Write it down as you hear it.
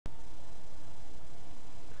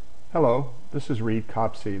Hello, this is Reed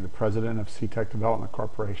Copsey, the president of CTEC Development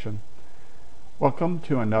Corporation. Welcome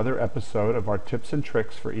to another episode of our tips and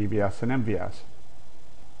tricks for EVS and MVS.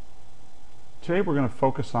 Today we're going to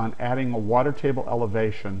focus on adding a water table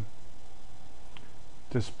elevation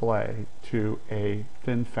display to a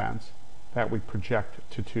thin fence that we project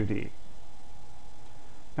to 2D.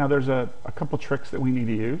 Now there's a couple tricks that we need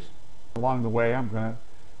to use. Along the way I'm going to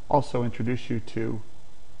also introduce you to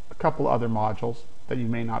a couple other modules that you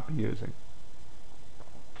may not be using.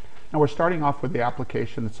 Now we're starting off with the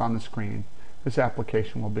application that's on the screen. This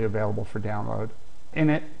application will be available for download. In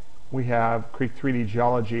it we have Creek 3D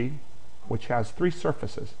Geology, which has three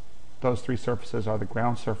surfaces. Those three surfaces are the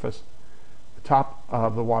ground surface, the top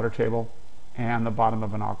of the water table, and the bottom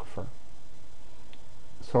of an aquifer.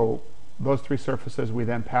 So those three surfaces we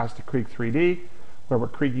then pass to Creek 3D, where we're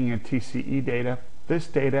creaking in TCE data. This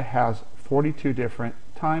data has 42 different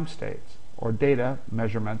time states, or data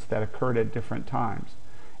measurements that occurred at different times.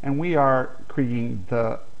 And we are creating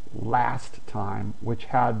the last time, which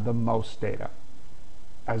had the most data.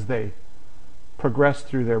 As they progressed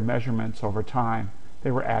through their measurements over time, they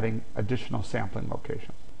were adding additional sampling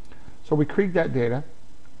locations. So we create that data,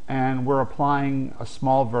 and we're applying a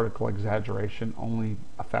small vertical exaggeration, only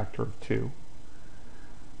a factor of 2.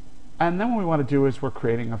 And then what we want to do is we're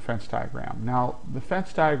creating a fence diagram. Now, the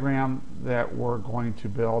fence diagram that we're going to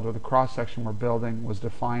build, or the cross-section we're building, was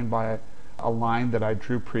defined by a line that I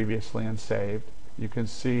drew previously and saved. You can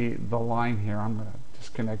see the line here. I'm going to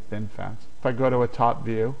disconnect thin fence. If I go to a top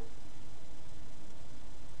view,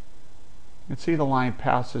 you can see the line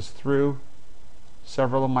passes through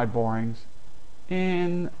several of my borings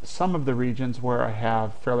in some of the regions where I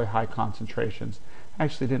have fairly high concentrations. I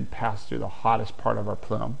actually didn't pass through the hottest part of our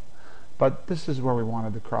plume, but this is where we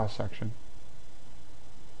wanted the cross-section.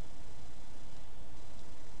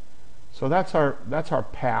 So that's our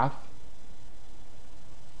path,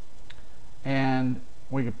 and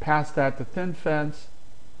we can pass that to thin fence,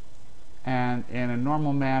 and in a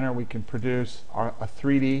normal manner we can produce a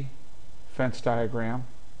 3D fence diagram.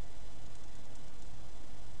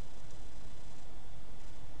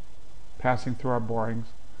 Passing through our borings.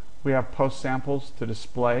 We have post samples to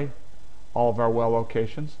display all of our well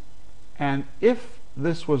locations. And if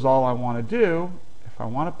this was all I want to do, if I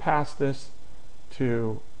want to pass this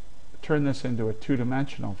to turn this into a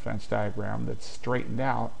two-dimensional fence diagram that's straightened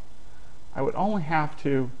out, I would only have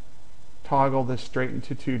to toggle this straight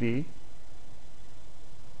into 2D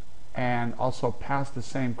and also pass the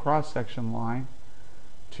same cross-section line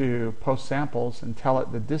to post samples and tell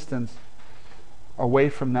it the distance away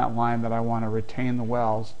from that line that I want to retain the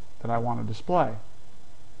wells that I want to display.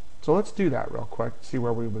 So let's do that real quick, see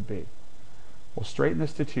where we would be. We'll straighten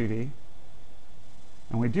this to 2D,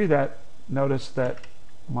 and we do that, notice that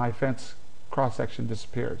my fence cross-section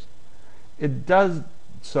disappears. It does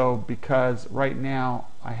so because right now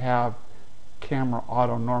I have camera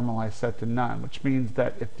auto normalize set to none, which means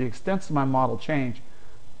that if the extents of my model change,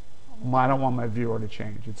 I don't want my viewer to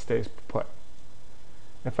change, it stays put.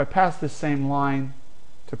 If I pass this same line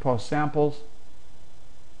to post samples,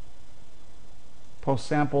 post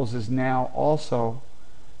samples is now also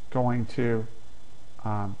going to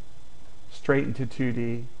straighten to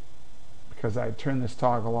 2D because I turned this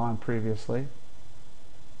toggle on previously.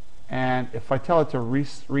 And if I tell it to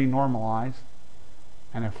re-normalize,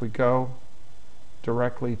 and if we go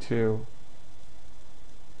directly to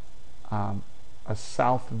a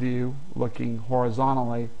south view looking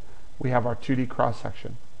horizontally, we have our 2D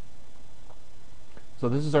cross-section. So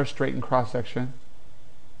this is our straightened cross-section.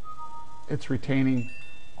 It's retaining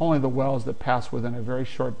only the wells that pass within a very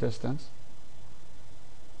short distance.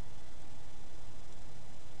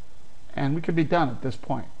 And we could be done at this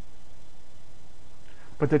point.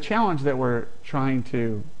 But the challenge that we're trying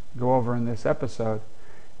to go over in this episode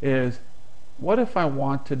is, what if I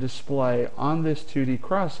want to display on this 2D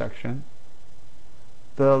cross-section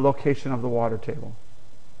the location of the water table?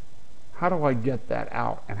 How do I get that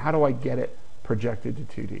out, and how do I get it projected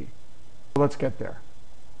to 2D? Let's get there.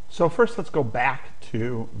 So first let's go back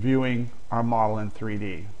to viewing our model in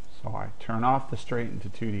 3D. So I turn off the straighten to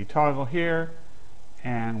 2D toggle here,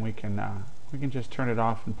 and we can just turn it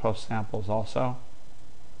off in post samples also.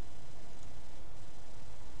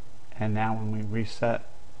 And now when we reset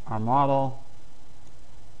our model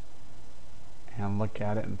and look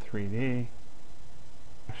at it in 3D,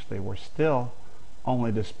 actually we're still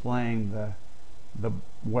only displaying the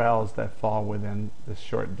wells that fall within this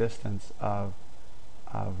short distance of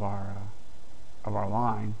our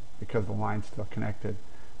line, because the line's still connected.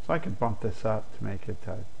 So I could bump this up to make it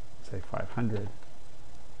say 500,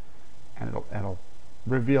 and it'll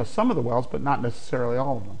reveal some of the wells, but not necessarily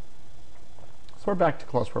all of them. So we're back to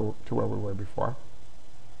close to where we were before.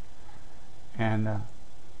 And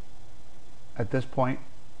at this point,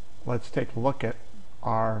 let's take a look at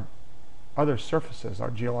our other surfaces, our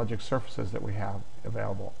geologic surfaces that we have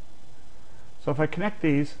available. So if I connect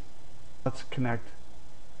these, let's connect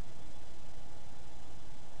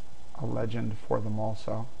a legend for them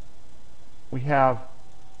also. We have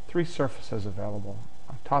three surfaces available: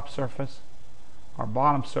 our top surface, our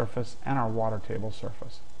bottom surface, and our water table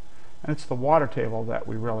surface. And it's the water table that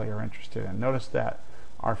we really are interested in. Notice that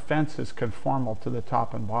our fence is conformal to the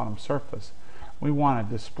top and bottom surface. We want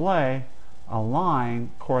to display a line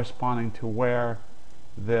corresponding to where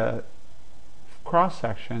the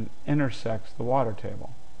cross-section intersects the water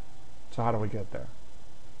table. So how do we get there?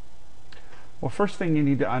 Well, first thing you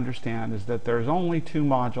need to understand is that there's only two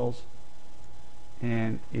modules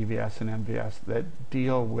in EVS and MVS that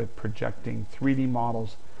deal with projecting 3D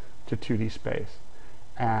models to 2D space.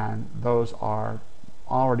 And those are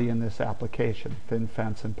already in this application, thin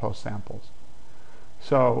fence and post samples.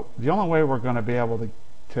 So the only way we're going to be able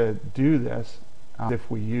to do this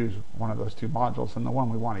if we use one of those two modules, and the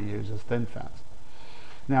one we want to use is thin fence.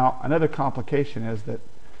 Now, another complication is that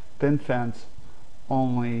thin fence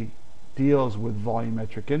only deals with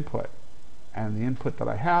volumetric input, and the input that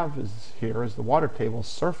I have is the water table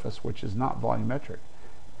surface, which is not volumetric.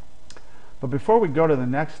 But before we go to the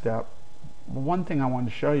next step, one thing I want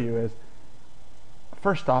to show you is,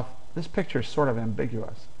 first off, this picture is sort of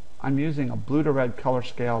ambiguous. I'm using a blue to red color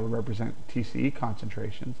scale to represent TCE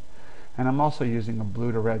concentrations, and I'm also using a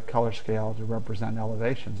blue to red color scale to represent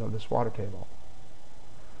elevations of this water table.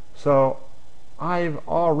 So I've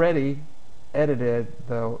already edited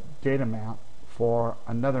the data map for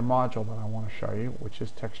another module that I want to show you, which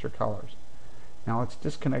is texture colors. Now let's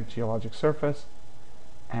disconnect geologic surface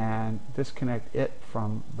and disconnect it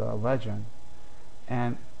from the legend.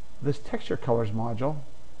 And this texture colors module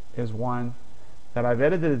is one that I've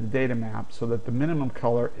edited the data map so that the minimum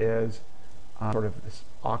color is sort of this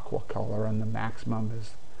aqua color and the maximum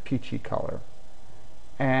is peachy color.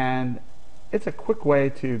 And it's a quick way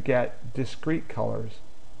to get discrete colors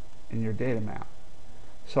in your data map.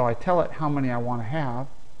 So I tell it how many I want to have.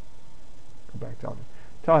 Go back to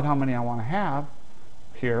tell it how many I want to have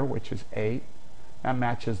here, which is 8. That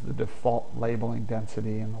matches the default labeling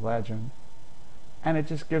density in the legend. And it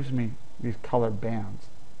just gives me these colored bands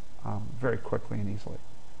very quickly and easily.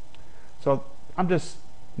 So I'm just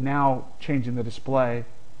now changing the display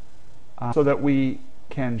so that we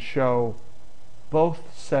can show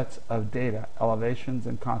both sets of data, elevations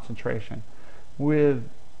and concentration, with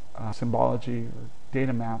symbology or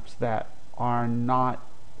data maps that are not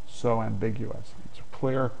so ambiguous. It's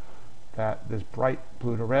clear that this bright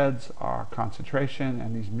blue to reds are concentration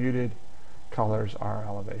and these muted colors are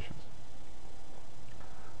elevations.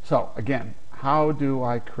 So again, how do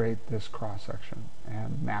I create this cross-section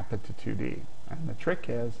and map it to 2D? And the trick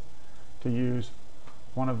is to use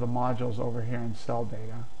one of the modules over here in cell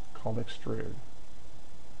data called extrude.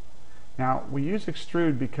 Now we use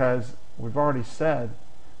extrude because we've already said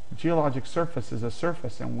the geologic surface is a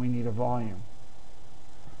surface and we need a volume.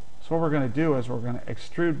 So what we're going to do is we're going to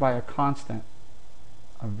extrude by a constant,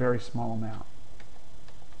 a very small amount.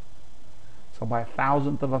 So by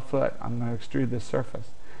 1,000th of a foot, I'm going to extrude this surface.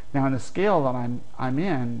 Now in the scale that I'm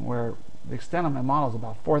in, where the extent of my model is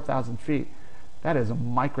about 4,000 feet, that is a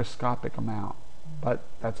microscopic amount, but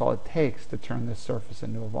that's all it takes to turn this surface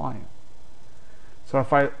into a volume. So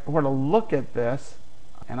if I were to look at this,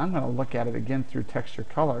 and I'm going to look at it again through texture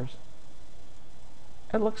colors,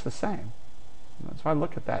 it looks the same. So I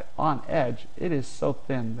look at that on edge, it is so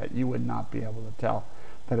thin that you would not be able to tell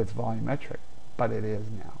that it's volumetric, but it is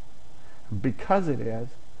now. And because it is,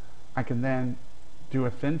 I can then do a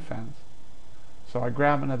thin fence. So I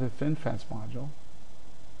grab another thin fence module,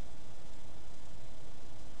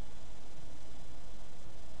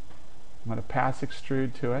 I'm going to pass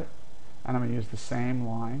extrude to it, and I'm going to use the same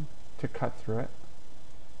line to cut through it.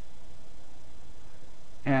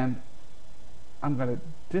 And I'm going to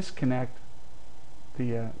disconnect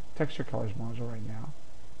the texture colors module right now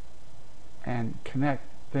and connect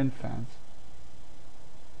thin fence.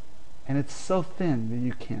 And it's so thin that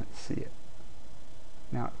you can't see it.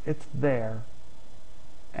 Now it's there,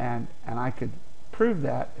 and I could prove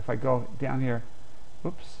that if I go down here,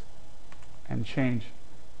 whoops, and change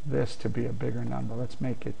this to be a bigger number. Let's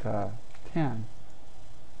make it 10. And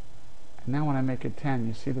now when I make it 10,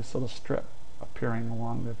 you see this little strip appearing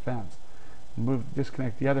along the fence.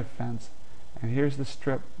 Disconnect the other fence, and here's the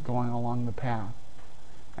strip going along the path.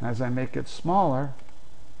 And as I make it smaller,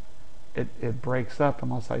 it breaks up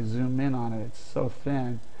unless I zoom in on it. It's so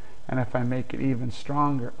thin. And if I make it even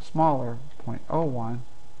smaller, 0.01,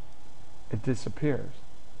 it disappears.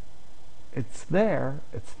 It's there,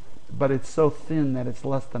 but it's so thin that it's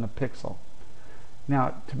less than a pixel.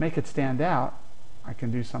 Now, to make it stand out, I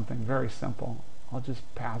can do something very simple. I'll just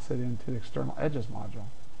pass it into the external edges module.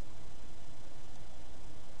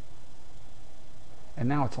 And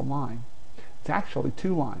now it's a line. It's actually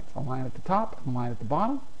two lines, a line at the top and a line at the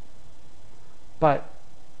bottom. But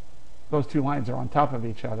those two lines are on top of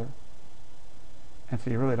each other, and so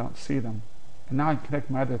you really don't see them. And now I can connect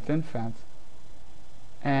my other thin fence,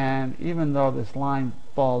 and even though this line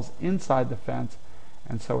falls inside the fence,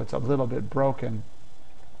 and so it's a little bit broken,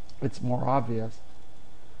 it's more obvious.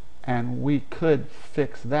 And we could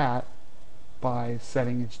fix that by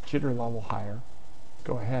setting its jitter level higher.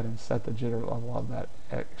 Go ahead and set the jitter level of that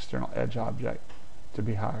external edge object to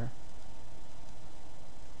be higher.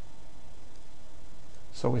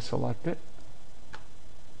 So we select it,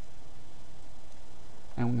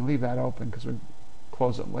 and we leave that open because we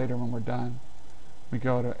close it later when we're done. We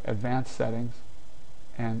go to Advanced Settings,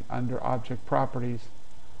 and under Object Properties,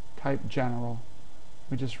 type General.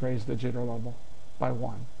 We just raise the jitter level by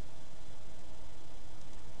 1.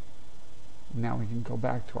 Now we can go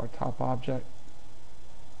back to our top object,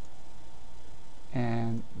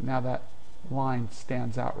 and now that line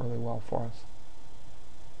stands out really well for us.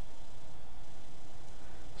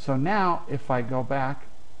 So now if I go back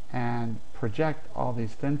and project all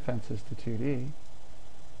these thin fences to 2D,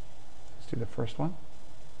 let's do the first one,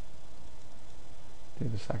 do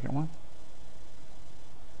the second one,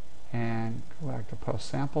 and go back to Post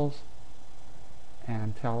Samples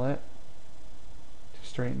and tell it to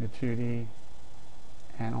straighten to 2D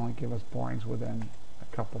and only give us borings within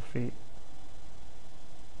a couple feet.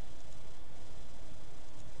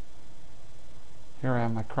 Here I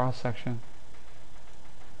have my cross section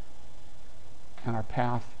and our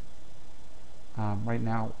path. Right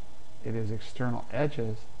now it is external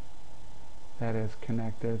edges that is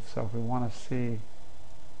connected, so if we want to see,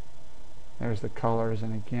 there's the colors,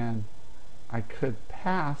 and again I could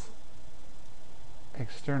pass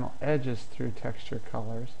external edges through texture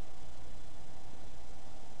colors.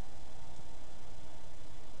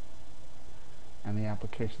 And the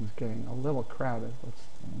application is getting a little crowded. Let's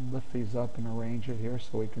lift these up and arrange it here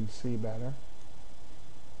so we can see better.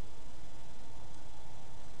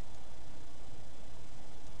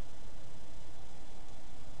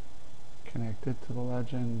 Connect it to the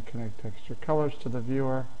legend, connect texture colors to the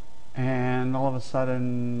viewer, and all of a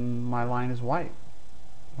sudden my line is white.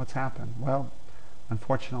 What's happened? Well,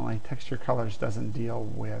 unfortunately, texture colors doesn't deal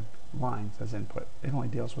with lines as input. It only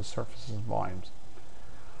deals with surfaces and volumes.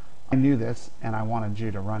 I knew this, and I wanted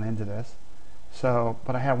you to run into this.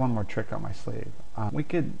 But I have one more trick on my sleeve. We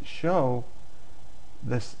could show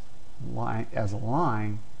this line as a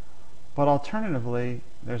line, but alternatively,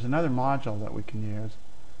 there's another module that we can use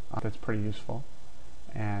that's pretty useful.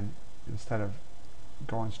 And instead of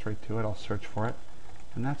going straight to it, I'll search for it,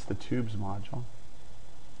 and that's the Tubes module.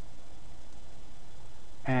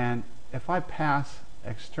 And if I pass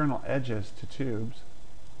external edges to tubes,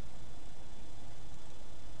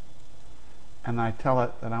 and I tell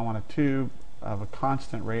it that I want a tube of a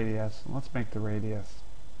constant radius, and let's make the radius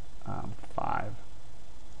 5,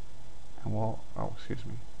 and we'll,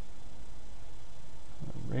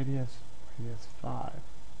 radius 5.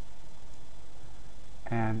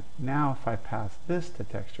 And now if I pass this to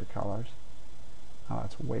texture colors, oh,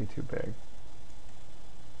 that's way too big.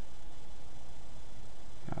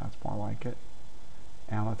 Yeah, that's more like it.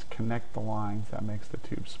 And let's connect the lines. That makes the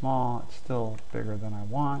tube small. It's still bigger than I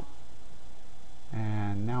want.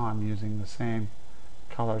 And now I'm using the same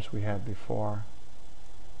colors we had before.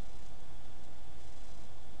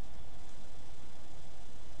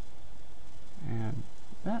 And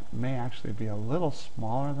that may actually be a little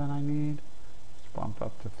smaller than I need. Let's bump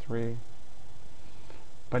up to 3.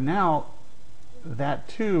 But now that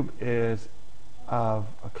tube is of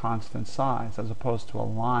a constant size as opposed to a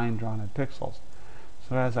line drawn in pixels.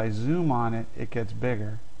 So as I zoom on it, it gets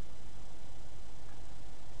bigger.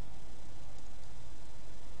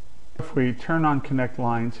 If we turn on Connect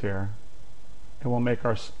Lines here, it will make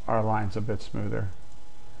our lines a bit smoother.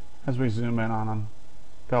 As we zoom in on them,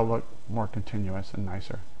 they'll look more continuous and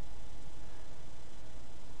nicer.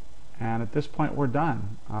 And at this point we're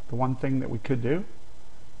done. The one thing that we could do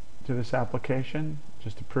to this application,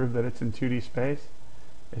 just to prove that it's in 2D space,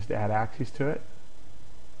 is to add axes to it.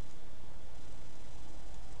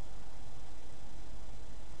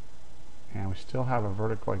 And we still have a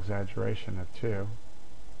vertical exaggeration of 2.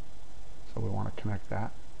 So we want to connect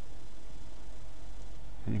that.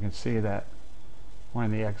 And you can see that we're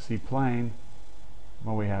in the XZ plane,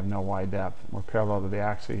 when we have no Y depth. We're parallel to the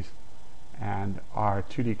axes, and our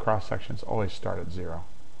 2D cross sections always start at 0.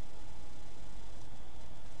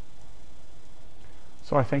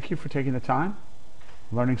 So I thank you for taking the time,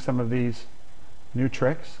 learning some of these new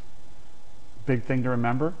tricks. Big thing to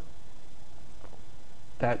remember,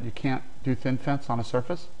 that you can't do thin fence on a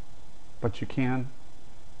surface, but you can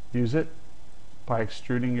use it by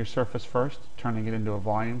extruding your surface first, turning it into a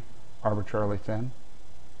volume arbitrarily thin.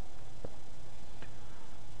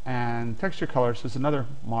 And texture colors is another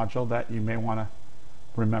module that you may want to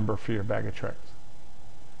remember for your bag of tricks.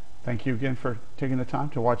 Thank you again for taking the time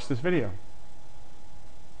to watch this video.